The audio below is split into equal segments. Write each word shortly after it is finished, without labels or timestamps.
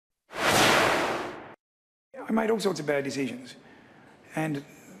I made all sorts of bad decisions. And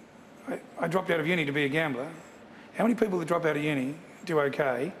I dropped out of uni to be a gambler. How many people that drop out of uni do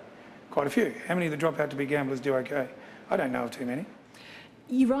okay? Quite a few. How many that drop out to be gamblers do okay? I don't know of too many.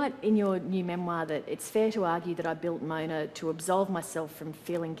 You write in your new memoir that it's fair to argue that I built Mona to absolve myself from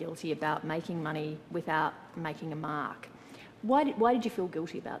feeling guilty about making money without making a mark. Why did you feel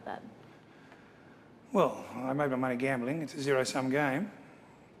guilty about that? Well, I made my money gambling. It's a zero-sum game.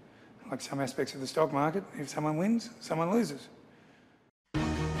 Like some aspects of the stock market, if someone wins, someone loses.